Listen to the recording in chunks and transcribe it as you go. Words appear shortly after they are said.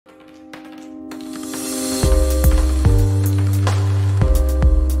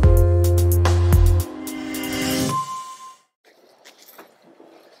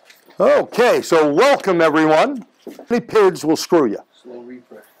Okay, so welcome everyone. How many PIDs will screw you? Slow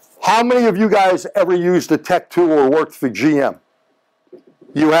refresh. How many of you guys ever used a Tech 2 or worked for GM?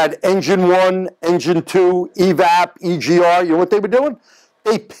 You had Engine 1, Engine 2, EVAP, EGR. You know what they were doing?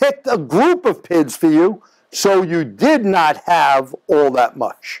 They picked a group of PIDs for you, so you did not have all that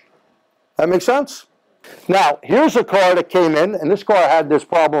much. That make sense? Now, here's a car that came in, and this car had this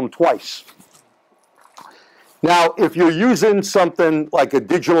problem twice. Now, if you're using something like a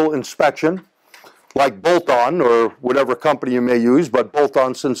digital inspection, like Bolt-On or whatever company you may use, but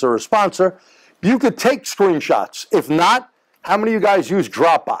Bolt-On, since they're a sponsor, you could take screenshots. If not, how many of you guys use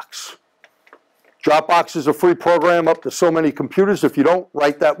Dropbox? Dropbox is a free program up to so many computers. If you don't,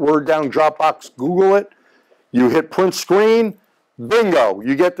 write that word down, Dropbox, Google it. You hit print screen, bingo,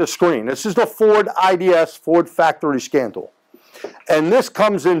 you get the screen. This is the Ford IDS, Ford Factory Scan Tool. And this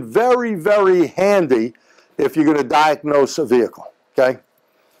comes in very, very handy if you're going to diagnose a vehicle, okay?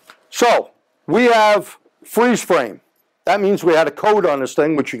 So, we have freeze frame. That means we had a code on this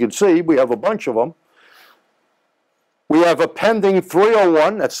thing, which you can see. We have a bunch of them. We have a pending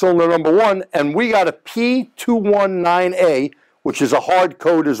 301, that's cylinder number 1, and we got a P219A, which is a hard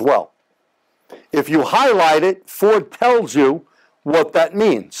code as well. If you highlight it, Ford tells you what that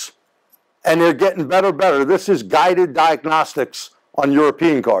means. And they're getting better. This is guided diagnostics on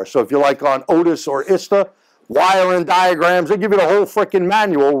European cars. So if you're like on Otis or Ista, wiring diagrams, they give you the whole freaking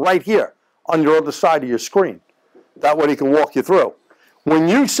manual right here on your other side of your screen. That way he can walk you through. When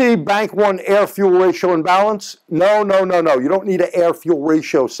you see bank 1 air-fuel ratio imbalance, no. You don't need an air-fuel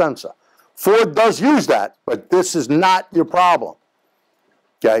ratio sensor. Ford does use that, but this is not your problem,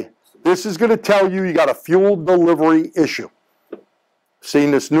 okay? This is going to tell you you got a fuel delivery issue.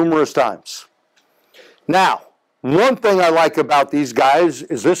 Seen this numerous times. Now, one thing I like about these guys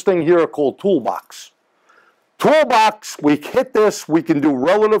is this thing here called Toolbox. Toolbox, we hit this, we can do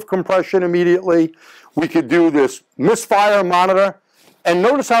relative compression immediately. We could do this misfire monitor. And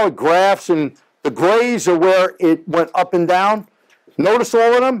notice how it graphs, and the grays are where it went up and down. Notice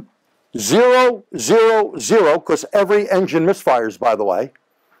all of them, 0, 0, 0, because every engine misfires, by the way.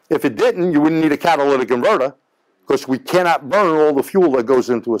 If it didn't, you wouldn't need a catalytic converter, because we cannot burn all the fuel that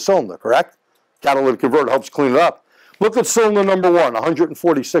goes into a cylinder, correct? Catalytic converter helps clean it up. Look at cylinder number 1,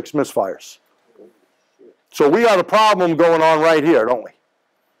 146 misfires. So we got a problem going on right here, don't we?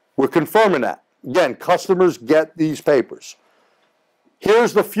 We're confirming that. Again, customers get these papers.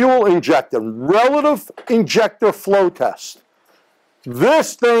 Here's the fuel injector, relative injector flow test.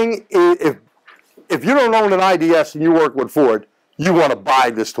 This thing, if you don't own an IDS and you work with Ford, you want to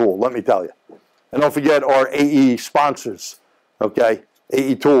buy this tool, let me tell you. And don't forget our AE sponsors, okay?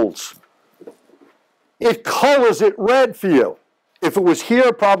 AE Tools. It colors it red for you. If it was here,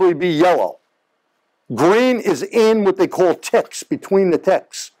 it'd probably be yellow. Green is in what they call ticks, between the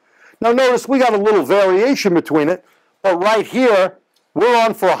ticks. Now notice we got a little variation between it, but right here, we're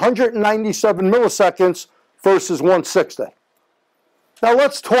on for 197 milliseconds versus 160. Now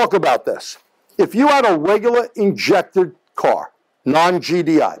let's talk about this. If you had a regular injected car,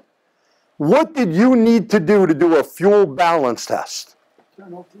 non-GDI, what did you need to do a fuel balance test?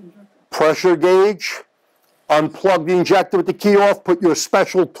 Turn off the injector. Pressure Gauge, unplug the injector with the key off, put your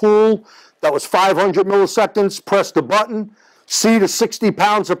special tool that was 500 milliseconds, press the button, see the 60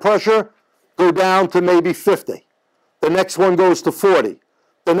 pounds of pressure, go down to maybe 50. The next one goes to 40.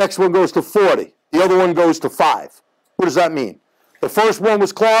 The next one goes to 40. The other one goes to 5. What does that mean? The first one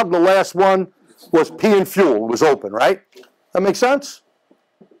was clogged, the last one was pee and fuel. It was open, right? That makes sense?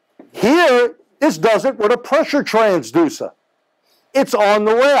 Here, this does it with a pressure transducer. It's on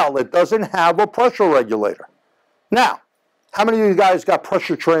the rail. It doesn't have a pressure regulator. Now, how many of you guys got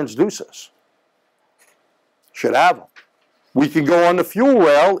pressure transducers? Should have them. We can go on the fuel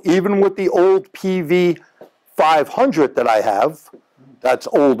rail, even with the old PV 500 that I have. That's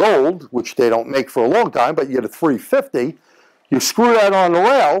old, which they don't make for a long time, but you get a 350. You screw that on the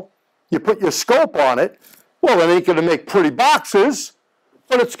rail, you put your scope on it. Well, it ain't going to make pretty boxes,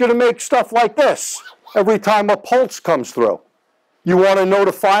 but it's going to make stuff like this every time a pulse comes through. You want to know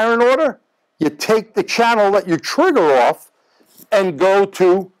the firing order? You take the channel that you trigger off and go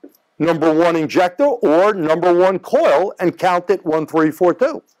to number 1 injector or number 1 coil and count it 1, 3, 4,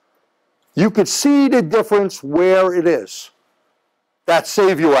 2. You could see the difference where it is. That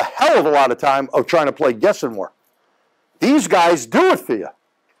saves you a hell of a lot of time of trying to play guessing more. These guys do it for you.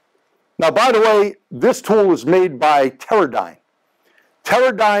 Now, by the way, this tool is made by Teradyne.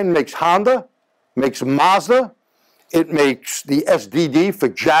 Teradyne makes Honda, makes Mazda, it makes the SDD for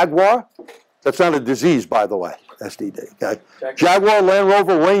Jaguar. That's not a disease, by the way, SDD, okay? Jaguar, Land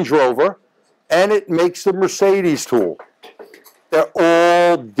Rover, Range Rover, and it makes the Mercedes tool. They're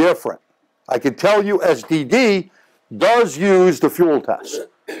all different. I can tell you SDD does use the fuel test.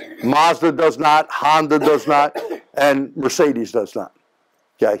 Mazda does not, Honda does not, and Mercedes does not.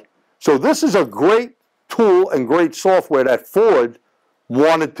 Okay? So this is a great tool and great software that Ford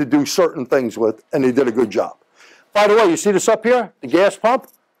wanted to do certain things with, and they did a good job. By the way, you see this up here, the gas pump?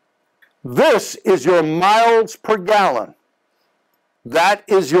 This is your miles per gallon. That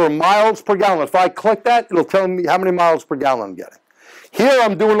is your miles per gallon. If I click that, it'll tell me how many miles per gallon I'm getting. Here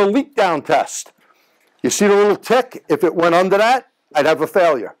I'm doing a leak down test. You see the little tick? If it went under that, I'd have a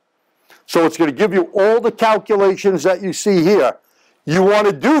failure. So it's going to give you all the calculations that you see here. You want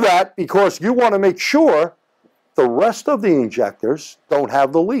to do that because you want to make sure the rest of the injectors don't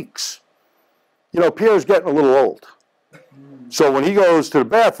have the leaks. You know, Pierre's getting a little old. So when he goes to the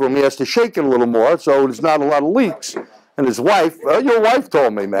bathroom, he has to shake it a little more so there's not a lot of leaks. And his wife, your wife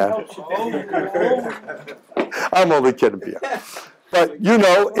told me, man. I'm only kidding, Pierre. But, you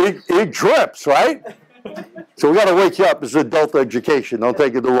know, it drips, right? So we got to wake you up. This is adult education. Don't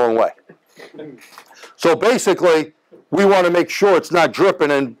take it the wrong way. So basically, we want to make sure it's not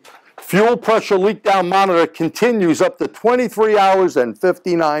dripping. And fuel pressure leak down monitor continues up to 23 hours and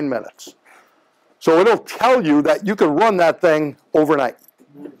 59 minutes. So it'll tell you that you can run that thing overnight,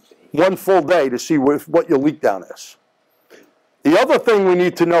 one full day, to see what your leak down is. The other thing we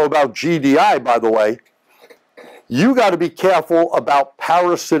need to know about GDI, by the way, you got to be careful about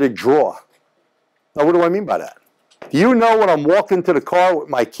parasitic draw. Now, what do I mean by that? Do you know when I'm walking to the car with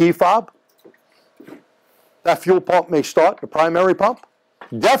my key fob, that fuel pump may start, the primary pump?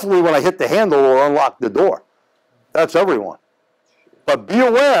 Definitely when I hit the handle or unlock the door. That's everyone. But be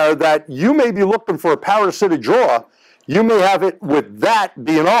aware that you may be looking for a parasitic draw. You may have it with that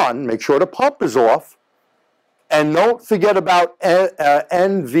being on. Make sure the pump is off. And don't forget about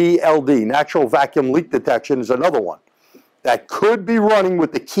NVLD, natural vacuum leak detection, is another one that could be running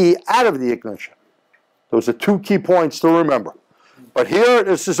with the key out of the ignition. Those are two key points to remember. But here,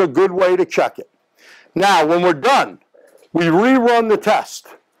 this is a good way to check it. Now, when we're done, we rerun the test.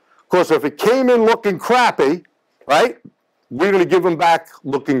 Of course, if it came in looking crappy, right, we're going to give them back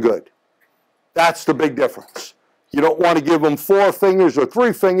looking good. That's the big difference. You don't want to give them 4 fingers or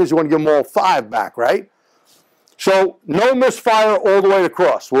 3 fingers. You want to give them all 5 back, right? So no misfire all the way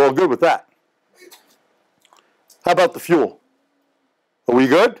across. We're all good with that. How about the fuel? Are we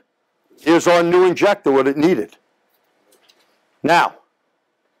good? Here's our new injector, what it needed. Now,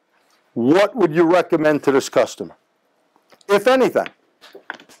 what would you recommend to this customer, if anything?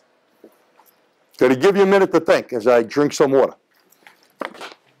 Going to give you a minute to think as I drink some water.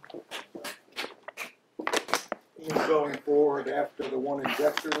 Going forward after the one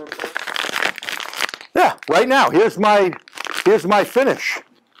injector report? Yeah, right now, here's my finish.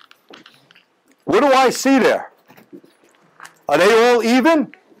 What do I see there? Are they all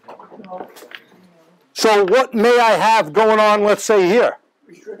even? No. So what may I have going on, let's say here?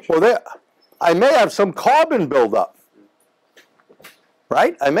 Well, there, I may have some carbon buildup,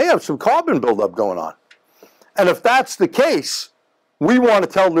 right? I may have some carbon buildup going on. And if that's the case, we want to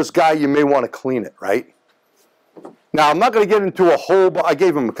tell this guy you may want to clean it, right? Now, I'm not going to get into a whole, I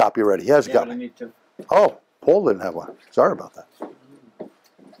gave him a copy already. He has got it. I need to. Oh, Paul didn't have one. Sorry about that.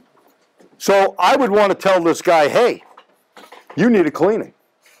 So I would want to tell this guy, hey, you need a cleaning.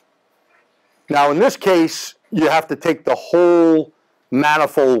 Now, in this case, you have to take the whole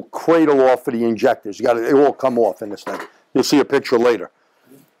manifold cradle off of the injectors. You got to, they all come off in this thing. You'll see a picture later.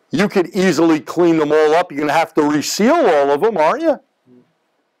 You could easily clean them all up. You're going to have to reseal all of them, aren't you?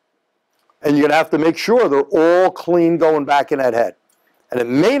 And you're going to have to make sure they're all clean going back in that head. And it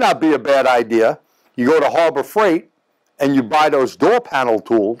may not be a bad idea. You go to Harbor Freight and you buy those door panel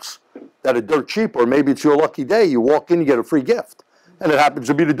tools that are dirt cheap, or maybe it's your lucky day. You walk in, you get a free gift. And it happens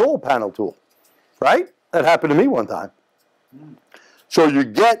to be the door panel tool, right? That happened to me one time. So you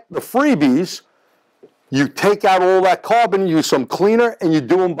get the freebies, you take out all that carbon, use some cleaner, and you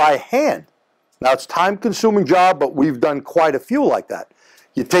do them by hand. Now, it's a time-consuming job, but we've done quite a few like that.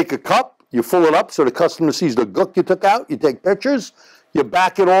 You take a cup, you fill it up so the customer sees the gook you took out, you take pictures, you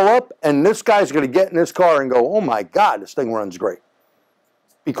back it all up, and this guy's going to get in his car and go, oh my God, this thing runs great.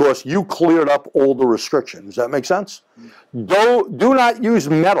 Because you cleared up all the restrictions. Does that make sense? Do not use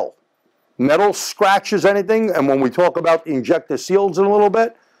metal. Metal scratches anything, and when we talk about the injector seals in a little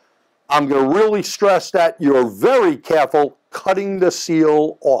bit, I'm going to really stress that you're very careful cutting the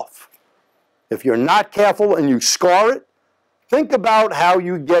seal off. If you're not careful and you scar it, think about how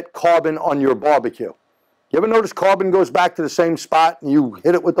you get carbon on your barbecue. You ever notice carbon goes back to the same spot and you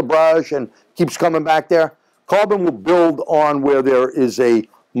hit it with the brush and keeps coming back there? Carbon will build on where there is a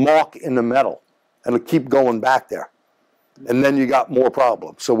mark in the metal and it'll keep going back there. and then you got more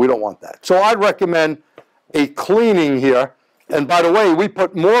problems. So we don't want that. So I'd recommend a cleaning here. And by the way, we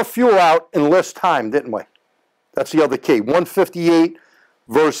put more fuel out in less time, didn't we? That's the other key. 158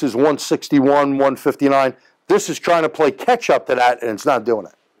 versus 161, 159. This is trying to play catch up to that, and it's not doing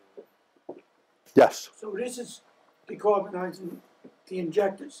it. Yes? So this is decarbonizing the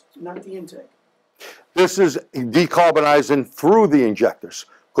injectors, not the intake. This is decarbonizing through the injectors,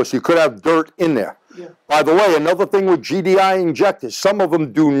 because you could have dirt in there. Yeah. By the way, another thing with GDI injectors, some of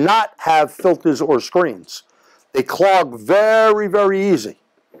them do not have filters or screens. They clog very, very easy.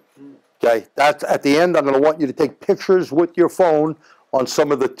 Okay, that's at the end. I'm going to want you to take pictures with your phone on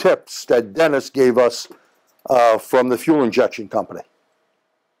some of the tips that Dennis gave us from the fuel injection company.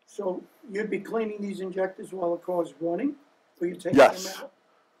 So you'd be cleaning these injectors while the car's running, or you take Yes. them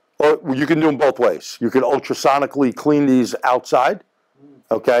out? Or you can do them both ways. You can ultrasonically clean these outside,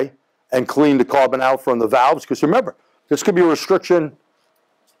 okay, and clean the carbon out from the valves. Because remember, this could be a restriction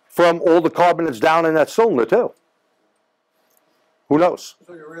from all the carbon that's down in that cylinder too. Who knows?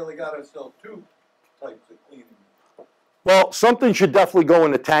 So you really gotta sell two types of cleaning. Well, something should definitely go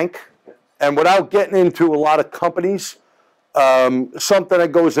in the tank. And without getting into a lot of companies, something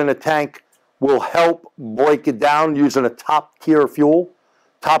that goes in a tank will help break it down using a top-tier fuel.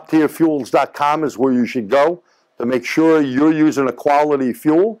 TopTierFuels.com is where you should go to make sure you're using a quality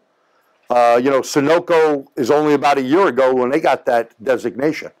fuel. Sunoco is only about a year ago when they got that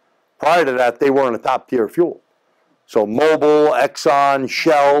designation. Prior to that, they weren't a top-tier fuel. So Mobil, Exxon,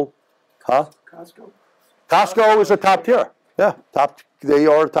 Shell, Costco? Costco is a top tier. Yeah, they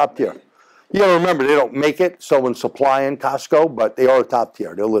are a top tier. You gotta remember, they don't make it, someone's supplying Costco, but they are a top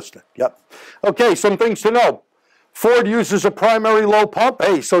tier. They're listed. Yep. Okay, some things to know. Ford uses a primary low pump.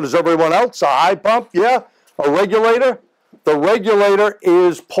 Hey, so does everyone else. A high pump, yeah. A regulator. The regulator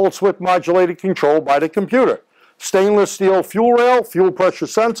is pulse width modulated control by the computer. Stainless steel fuel rail, fuel pressure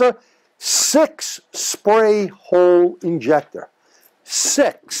sensor, 6 spray hole injector.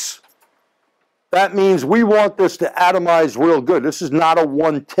 6. That means we want this to atomize real good. This is not a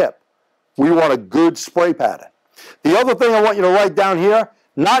one tip. We want a good spray pattern. The other thing I want you to write down here,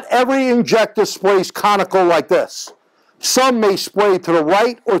 not every injector sprays conical like this. Some may spray to the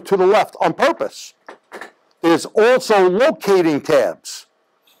right or to the left on purpose. There's also locating tabs.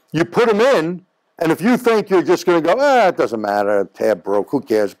 You put them in, and if you think you're just going to go, it doesn't matter, tab broke, who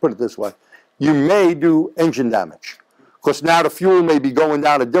cares, put it this way. You may do engine damage, because now the fuel may be going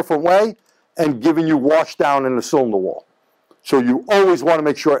down a different way and giving you wash down in the cylinder wall. So you always want to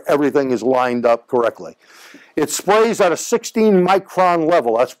make sure everything is lined up correctly. It sprays at a 16 micron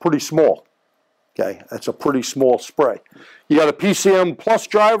level. That's pretty small. Okay, that's a pretty small spray. You got a PCM plus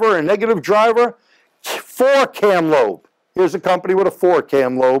driver, a negative driver, 4 cam lobe. Here's a company with a 4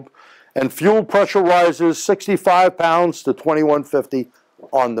 cam lobe. And fuel pressure rises 65 pounds to 2150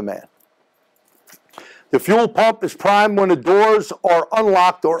 on demand. The fuel pump is primed when the doors are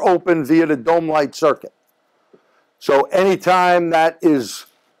unlocked or open via the dome light circuit. So anytime that is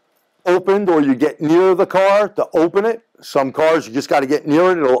opened or you get near the car to open it, some cars you just got to get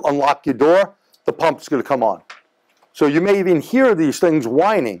near it, it'll unlock your door, the pump's going to come on. So you may even hear these things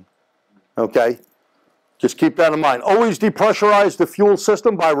whining, okay? Just keep that in mind. Always depressurize the fuel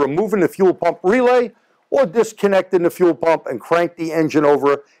system by removing the fuel pump relay or disconnecting the fuel pump and crank the engine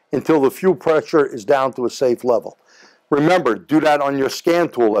over until the fuel pressure is down to a safe level. Remember, do that on your scan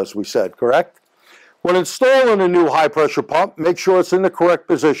tool, as we said, correct? When installing a new high-pressure pump, make sure it's in the correct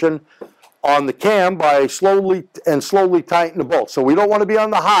position on the cam by slowly tighten the bolt. So we don't want to be on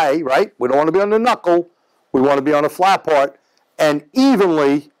the high, right? We don't want to be on the knuckle. We want to be on the flat part and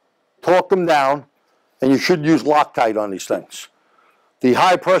evenly torque them down, and you should use Loctite on these things. The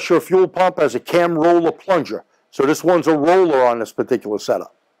high-pressure fuel pump has a cam roller plunger. So this one's a roller on this particular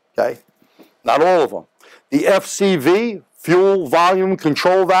setup, okay? Not all of them. The FCV, fuel volume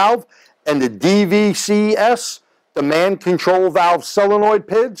control valve, and the DVCS, demand control valve solenoid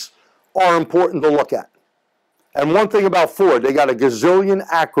PIDs, are important to look at. And one thing about Ford, they got a gazillion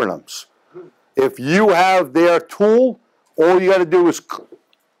acronyms. If you have their tool, all you got to do is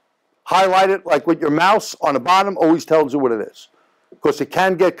highlight it like with your mouse on the bottom, always tells you what it is. Because it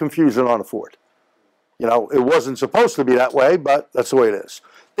can get confusing on a Ford. You know, it wasn't supposed to be that way, but that's the way it is.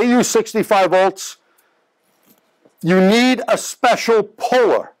 They use 65 volts. You need a special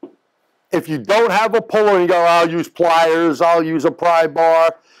puller. If you don't have a puller and you go, I'll use pliers, I'll use a pry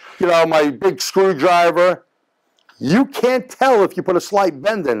bar, you know, my big screwdriver, you can't tell if you put a slight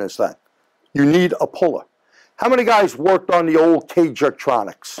bend in this thing. You need a puller. How many guys worked on the old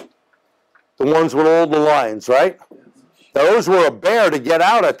K-Jertronics? The ones with all the lines, right? Those were a bear to get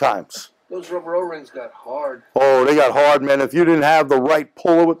out at times. Those rubber O-rings got hard. Oh, they got hard, man. If you didn't have the right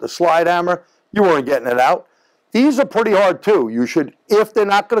puller with the slide hammer, you weren't getting it out. These are pretty hard too. You should, if they're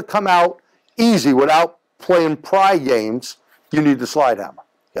not going to come out easy without playing pry games, you need the slide hammer,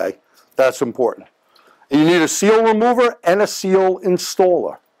 okay? That's important. You need a seal remover and a seal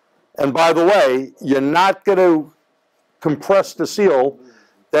installer. And by the way, you're not going to compress the seal,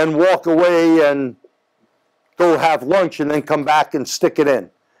 then walk away and go have lunch and then come back and stick it in.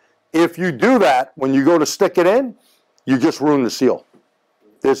 If you do that, when you go to stick it in, you just ruin the seal.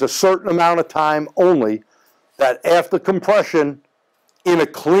 There's a certain amount of time only that after compression, in a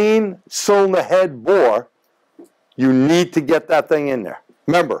clean cylinder head bore, you need to get that thing in there.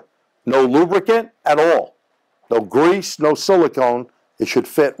 Remember, no lubricant at all. No grease, no silicone. It should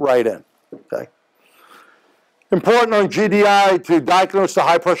fit right in, okay? Important on GDI to diagnose the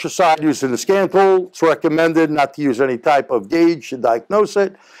high pressure side using the scan tool. It's recommended not to use any type of gauge to diagnose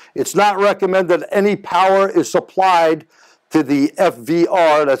it. It's not recommended any power is supplied to the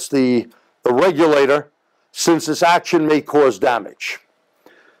FVR, that's the regulator, since this action may cause damage.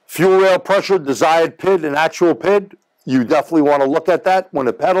 Fuel rail pressure, desired PID and actual PID, you definitely want to look at that when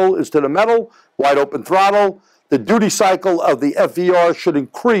the pedal is to the metal, wide open throttle. The duty cycle of the FVR should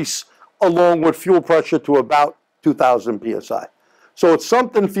increase along with fuel pressure to about 2,000 PSI. So it's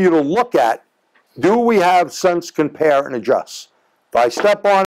something for you to look at. Do we have sense, compare, and adjust? If I step on